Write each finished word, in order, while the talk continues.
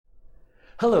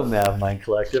Hello, Mavmind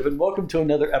Collective, and welcome to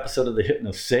another episode of the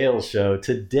Hypno Sales Show.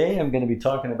 Today, I'm going to be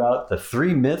talking about the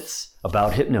 3 myths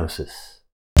about hypnosis.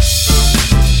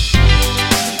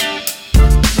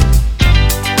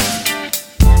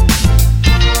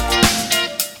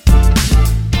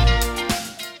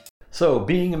 So,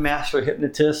 being a master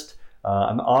hypnotist,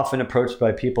 I'm often approached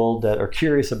by people that are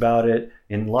curious about it.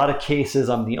 In a lot of cases,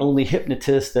 I'm the only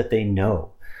hypnotist that they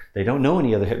know. They don't know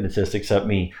any other hypnotists except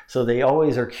me. So they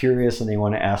always are curious and they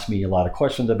want to ask me a lot of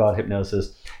questions about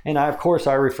hypnosis. And of course,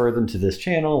 I refer them to this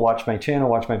channel, watch my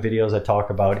videos. I talk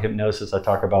about hypnosis. I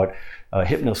talk about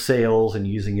hypno sales and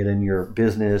using it in your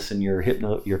business and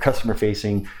your customer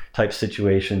facing type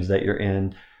situations that you're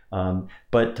in.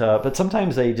 But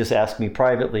sometimes they just ask me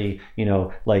privately,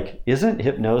 isn't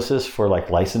hypnosis for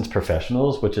licensed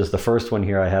professionals, which is the first one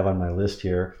here I have on my list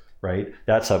here. Right?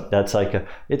 It's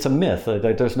a myth.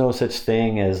 There's no such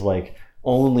thing as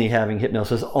only having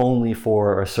hypnosis only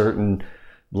for a certain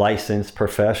licensed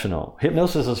professional.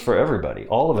 Hypnosis is for everybody.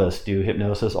 All of us do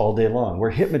hypnosis all day long. We're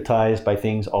hypnotized by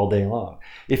things all day long.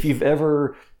 If you've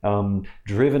ever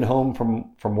driven home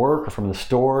from work or from the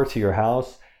store to your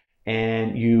house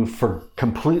and you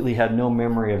completely had no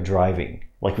memory of driving,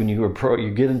 like when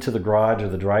you get into the garage or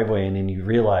the driveway and then you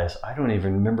realize, I don't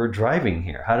even remember driving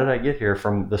here. How did I get here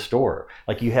from the store?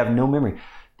 You have no memory.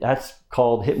 That's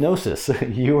called hypnosis.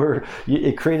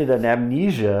 It created an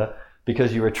amnesia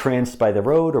because you were tranced by the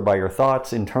road or by your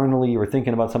thoughts internally. You were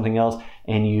thinking about something else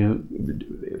and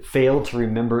you failed to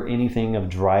remember anything of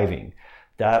driving.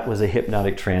 That was a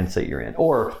hypnotic trance that you're in.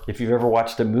 Or if you've ever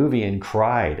watched a movie and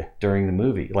cried during the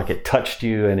movie, it touched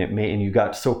you and you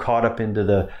got so caught up into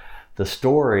the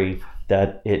story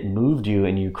that it moved you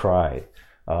and you cried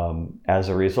as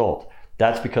a result.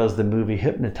 That's because the movie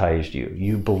hypnotized you.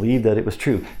 You believed that it was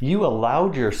true. You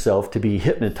allowed yourself to be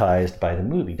hypnotized by the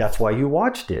movie. That's why you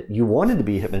watched it. You wanted to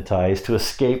be hypnotized to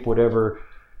escape whatever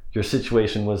your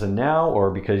situation was in now, or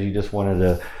because you just wanted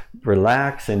to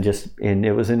relax and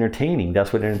it was entertaining.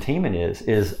 That's what entertainment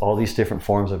is all these different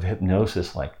forms of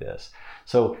hypnosis like this.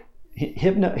 So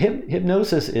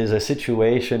hypnosis is a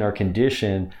situation or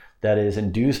condition that is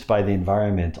induced by the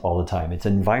environment all the time. It's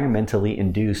environmentally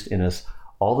induced in us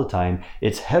all the time.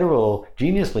 It's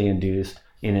heterogeneously induced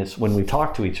when we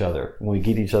talk to each other, when we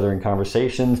get each other in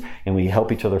conversations and we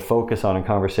help each other focus on a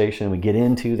conversation and we get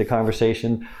into the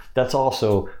conversation. That's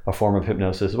also a form of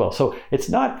hypnosis as well. So it's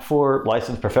not for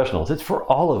licensed professionals. It's for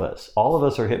all of us. All of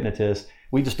us are hypnotists.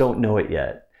 We just don't know it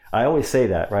yet. I always say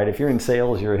that, right? If you're in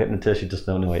sales, you're a hypnotist, you just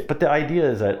don't know it. But the idea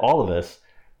is that all of us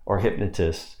are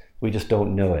hypnotists. We just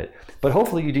don't know it. But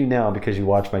hopefully you do now because you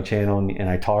watch my channel and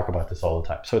I talk about this all the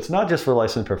time. So it's not just for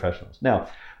licensed professionals. Now,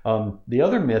 the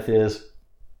other myth is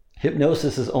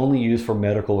hypnosis is only used for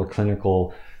medical or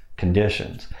clinical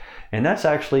conditions. And that's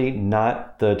actually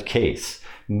not the case.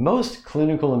 Most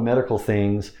clinical and medical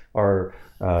things are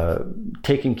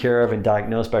taken care of and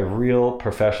diagnosed by real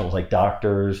professionals like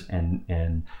doctors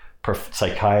and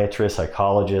psychiatrists,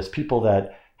 psychologists, people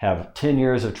that have 10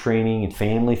 years of training in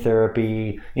family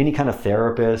therapy, any kind of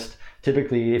therapist.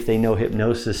 Typically, if they know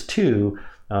hypnosis too,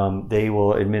 they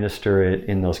will administer it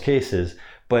in those cases.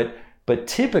 But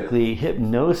typically,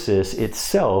 hypnosis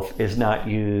itself is not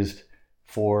used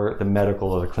for the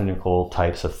medical or the clinical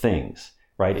types of things,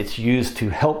 right? It's used to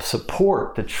help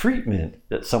support the treatment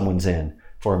that someone's in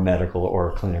for a medical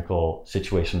or a clinical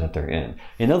situation that they're in.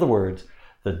 In other words,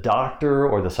 the doctor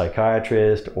or the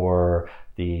psychiatrist or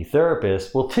the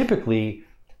therapist will typically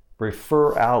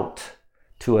refer out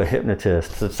to a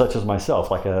hypnotist, such as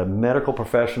myself, like a medical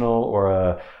professional or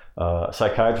a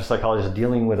psychiatrist, psychologist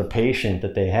dealing with a patient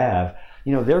that they have.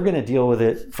 They're going to deal with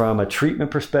it from a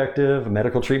treatment perspective, a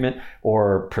medical treatment,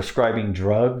 or prescribing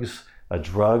drugs, a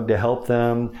drug to help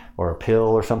them, or a pill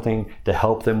or something to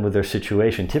help them with their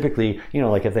situation. Typically,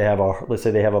 if they have let's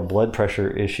say they have a blood pressure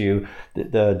issue,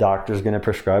 the doctor's going to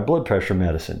prescribe blood pressure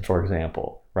medicine, for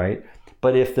example, right?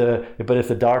 But if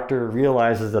the doctor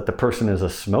realizes that the person is a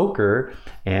smoker,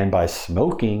 and by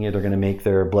smoking they're going to make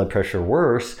their blood pressure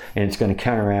worse, and it's going to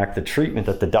counteract the treatment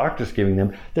that the doctor's giving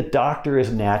them, the doctor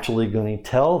is naturally going to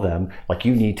tell them,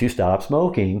 you need to stop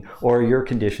smoking, or your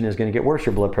condition is going to get worse,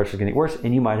 your blood pressure is going to get worse,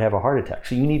 and you might have a heart attack.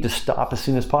 So you need to stop as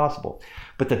soon as possible.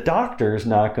 But the doctor is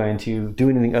not going to do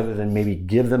anything other than maybe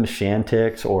give them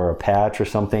Chantix or a patch or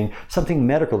something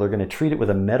medical. They're going to treat it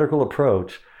with a medical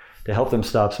approach to help them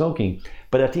stop smoking.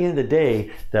 But at the end of the day,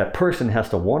 that person has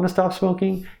to want to stop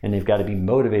smoking and they've got to be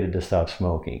motivated to stop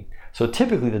smoking. So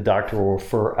typically the doctor will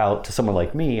refer out to someone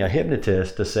like me, a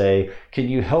hypnotist, to say, can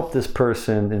you help this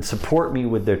person and support me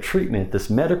with their treatment, this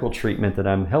medical treatment that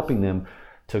I'm helping them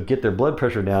to get their blood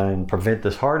pressure down and prevent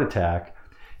this heart attack?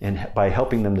 and by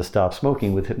helping them to stop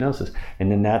smoking with hypnosis.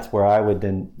 And then that's where I would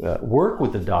then work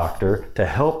with the doctor to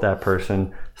help that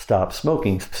person stop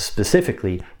smoking,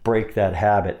 specifically break that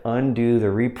habit, undo the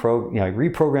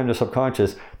reprogram the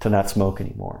subconscious to not smoke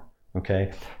anymore.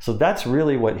 Okay, so that's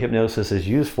really what hypnosis is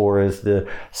used for, is the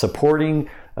supporting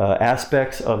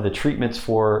aspects of the treatments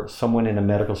for someone in a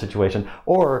medical situation.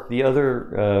 Or the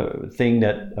other thing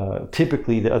that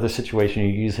typically the other situation you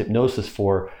use hypnosis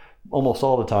for almost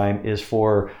all the time is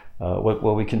for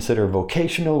what we consider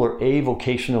vocational or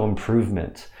avocational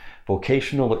improvement.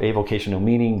 Vocational or avocational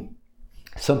meaning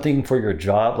something for your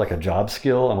job, like a job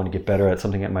skill. I want to get better at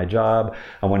something at my job.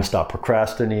 I want to stop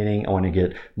procrastinating. I want to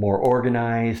get more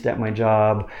organized at my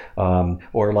job.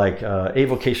 Or like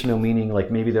avocational meaning,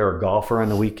 like maybe they're a golfer on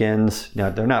the weekends. Now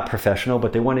they're not professional,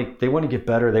 but they want to get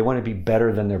better. They want to be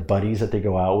better than their buddies that they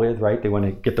go out with, right? They want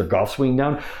to get their golf swing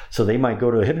down. So they might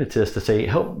go to a hypnotist to say,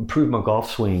 help improve my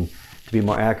golf swing to be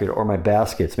more accurate, or my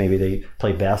baskets. Maybe they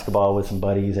play basketball with some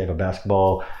buddies. They have a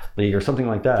basketball league or something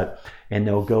like that. And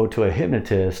they'll go to a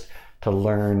hypnotist to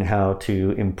learn how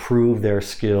to improve their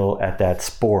skill at that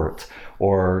sport,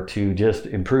 or to just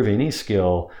improve any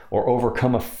skill, or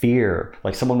overcome a fear.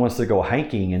 Like someone wants to go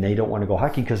hiking and they don't want to go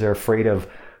hiking because they're afraid of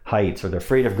heights, or they're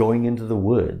afraid of going into the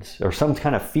woods, or some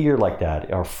kind of fear like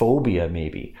that, or phobia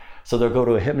maybe. So they'll go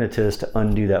to a hypnotist to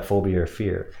undo that phobia or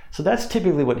fear. So that's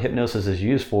typically what hypnosis is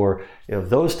used for,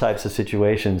 those types of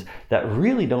situations that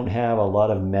really don't have a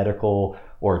lot of medical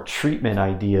or treatment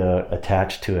idea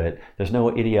attached to it. There's no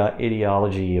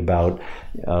ideology about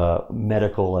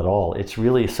medical at all. It's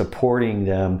really supporting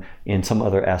them in some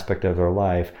other aspect of their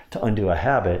life to undo a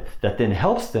habit that then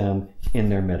helps them in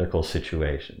their medical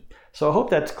situation. So I hope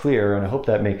that's clear, and I hope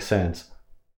that makes sense.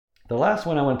 The last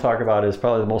one I want to talk about is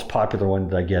probably the most popular one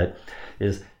that I get,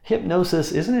 is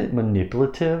hypnosis. Isn't it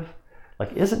manipulative?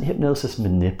 Like, isn't hypnosis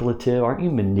manipulative? Aren't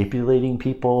you manipulating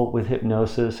people with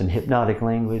hypnosis and hypnotic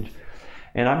language?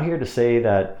 And I'm here to say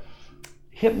that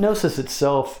hypnosis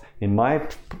itself, from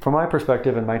my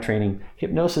perspective and my training,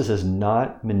 hypnosis is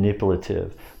not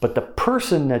manipulative. But the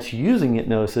person that's using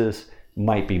hypnosis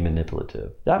might be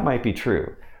manipulative. That might be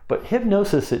true. But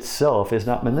hypnosis itself is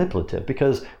not manipulative,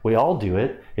 because we all do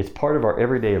it. It's part of our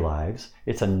everyday lives.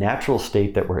 It's a natural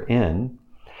state that we're in.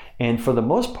 And for the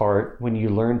most part, when you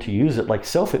learn to use it like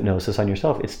self-hypnosis on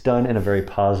yourself, it's done in a very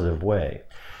positive way.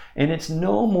 And it's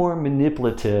no more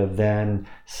manipulative than,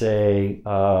 say,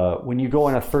 when you go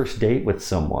on a first date with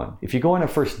someone. If you go on a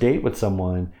first date with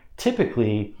someone,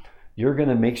 typically you're going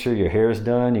to make sure your hair is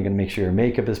done. You're going to make sure your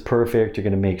makeup is perfect. You're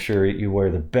going to make sure you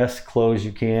wear the best clothes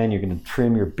you can. You're going to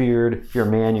trim your beard. If you're a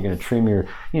man, you're going to trim you're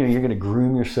going to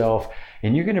groom yourself,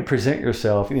 and you're going to present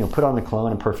yourself, put on the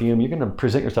cologne and perfume. You're going to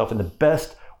present yourself in the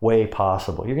best way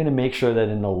possible. You're going to make sure that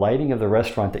in the lighting of the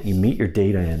restaurant that you meet your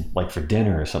date in, like for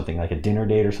dinner or something, like a dinner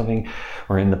date or something,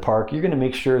 or in the park, you're going to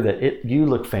make sure that you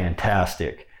look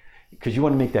fantastic, because you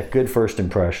want to make that good first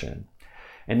impression.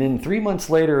 And then 3 months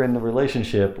later in the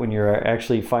relationship, when you're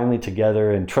actually finally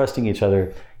together and trusting each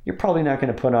other, you're probably not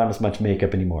going to put on as much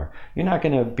makeup anymore. You're not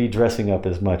going to be dressing up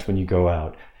as much when you go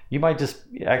out. You might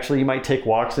take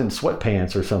walks in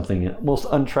sweatpants or something, most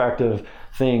unattractive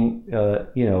thing,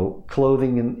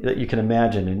 clothing that you can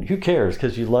imagine. And who cares?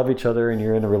 Because you love each other and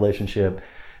you're in a relationship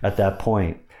at that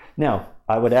point. Now,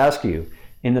 I would ask you,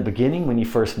 in the beginning when you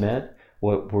first met,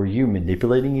 were you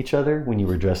manipulating each other when you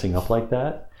were dressing up like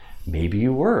that? Maybe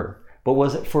you were. But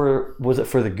was it for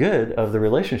the good of the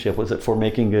relationship? Was it for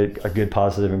making a good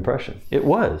positive impression? It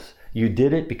was. You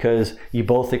did it because you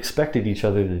both expected each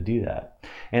other to do that.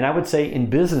 And I would say in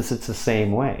business, it's the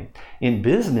same way. In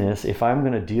business, if I'm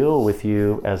going to deal with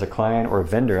you as a client or a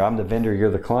vendor, I'm the vendor,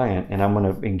 you're the client, and I'm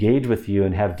going to engage with you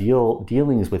and have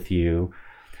dealings with you,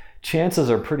 chances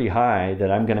are pretty high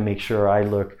that I'm going to make sure I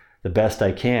look the best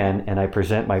I can and I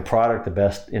present my product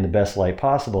in the best light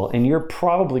possible. And you're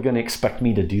probably going to expect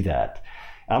me to do that.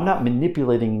 I'm not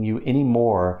manipulating you any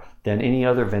more than any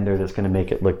other vendor that's going to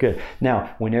make it look good.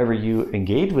 Now, whenever you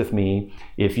engage with me,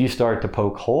 if you start to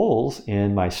poke holes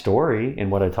in my story, in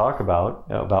what I talk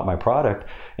about my product,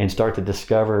 and start to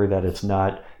discover that it's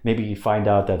not, maybe you find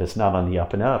out that it's not on the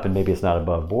up and up, and maybe it's not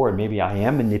above board, maybe I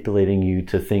am manipulating you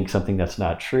to think something that's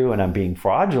not true and I'm being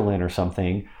fraudulent or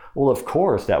something, well, of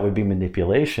course, that would be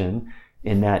manipulation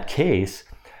in that case.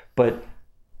 But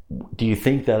do you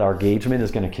think that our engagement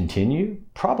is going to continue?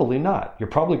 Probably not. You're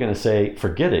probably going to say,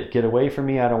 forget it, get away from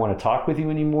me. I don't want to talk with you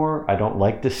anymore. I don't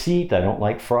like deceit. I don't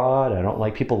like fraud. I don't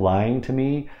like people lying to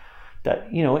me.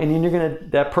 And then you're going to,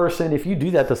 that person, if you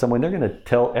do that to someone, they're going to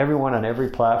tell everyone on every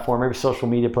platform, every social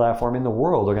media platform in the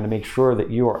world. They're going to make sure that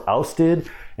you are ousted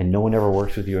and no one ever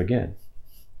works with you again.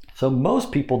 So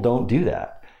most people don't do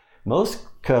that. Most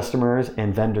customers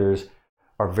and vendors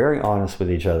are very honest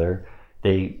with each other.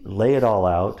 They lay it all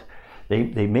out.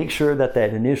 They make sure that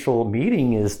initial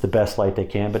meeting is the best light they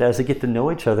can, but as they get to know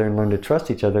each other and learn to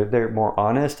trust each other, they're more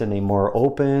honest and they're more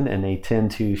open, and they tend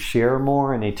to share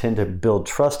more, and they tend to build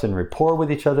trust and rapport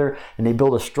with each other, and they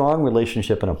build a strong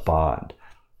relationship and a bond.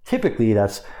 Typically,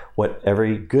 that's what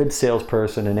every good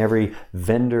salesperson and every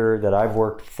vendor that I've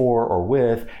worked for or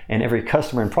with, and every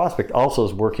customer and prospect also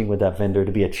is working with that vendor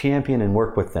to be a champion and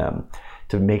work with them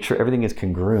to make sure everything is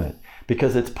congruent,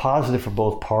 because it's positive for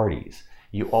both parties.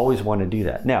 You always want to do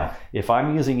that. Now, if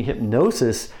I'm using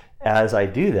hypnosis as I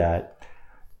do that,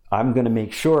 I'm going to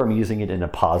make sure I'm using it in a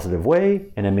positive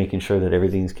way, and I'm making sure that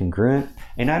everything's congruent.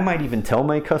 And I might even tell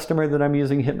my customer that I'm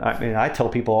using I tell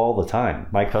people all the time,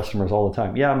 my customers all the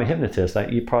time, yeah, I'm a hypnotist.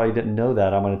 You probably didn't know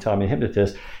that. I'm going to tell I'm a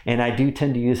hypnotist. And I do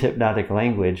tend to use hypnotic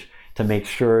language to make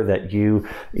sure that you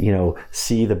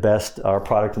see our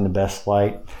product in the best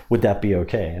light. Would that be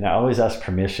okay? And I always ask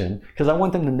permission, because I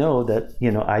want them to know that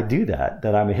I do that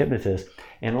I'm a hypnotist.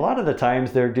 And a lot of the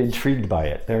times they're intrigued by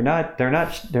it. They're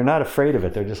not afraid of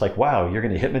it. They're just like, wow, you're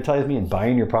going to hypnotize me and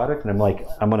buying your product? And I'm like,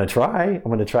 I'm going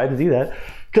to try to do that,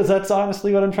 because that's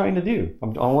honestly what I'm trying to do. I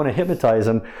want to hypnotize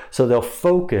them so they'll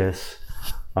focus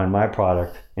on my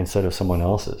product instead of someone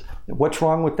else's. What's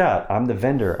wrong with that? I'm the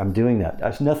vendor. I'm doing that.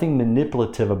 There's nothing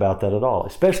manipulative about that at all,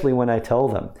 especially when I tell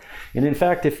them. And in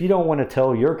fact, if you don't want to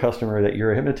tell your customer that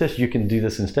you're a hypnotist, you can do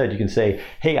this instead. You can say,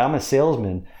 hey, I'm a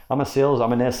salesman. I'm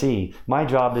an SE. My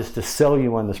job is to sell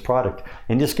you on this product,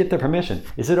 and just get their permission.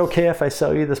 Is it okay if I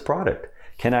sell you this product?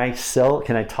 Can I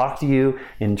talk to you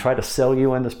and try to sell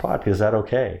you on this product? Is that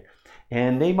okay?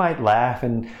 And they might laugh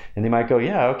and they might go,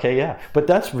 yeah, okay, yeah. But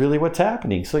that's really what's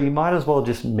happening. So you might as well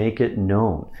just make it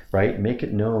known, right? Make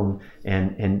it known,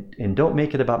 and don't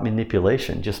make it about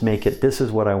manipulation. Just make it, this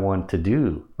is what I want to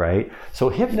do, right? So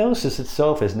hypnosis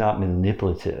itself is not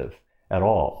manipulative at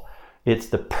all. It's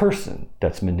the person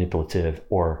that's manipulative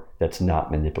or that's not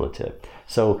manipulative.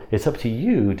 So it's up to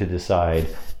you to decide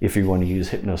if you want to use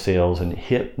hypnosales and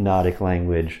hypnotic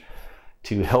language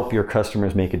to help your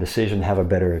customers make a decision, have a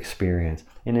better experience.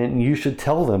 And then you should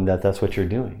tell them that that's what you're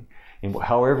doing, and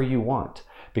however you want,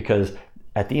 because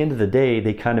at the end of the day,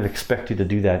 they kind of expect you to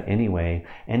do that anyway,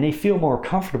 and they feel more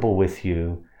comfortable with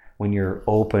you when you're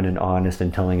open and honest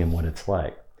and telling them what it's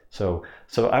like. So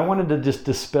I wanted to just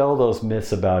dispel those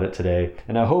myths about it today,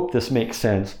 and I hope this makes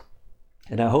sense.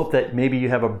 And I hope that maybe you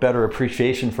have a better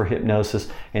appreciation for hypnosis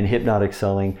and hypnotic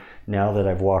selling now that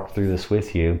I've walked through this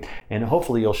with you. And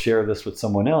hopefully you'll share this with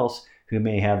someone else who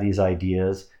may have these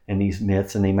ideas and these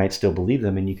myths, and they might still believe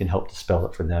them, and you can help dispel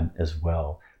it for them as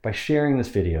well by sharing this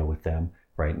video with them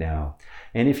right now.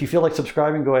 And if you feel like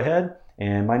subscribing, go ahead.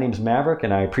 And my name's Maverick,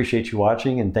 and I appreciate you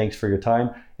watching, and thanks for your time.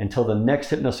 Until the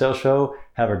next HypnoSales show,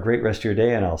 have a great rest of your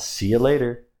day, and I'll see you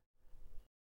later.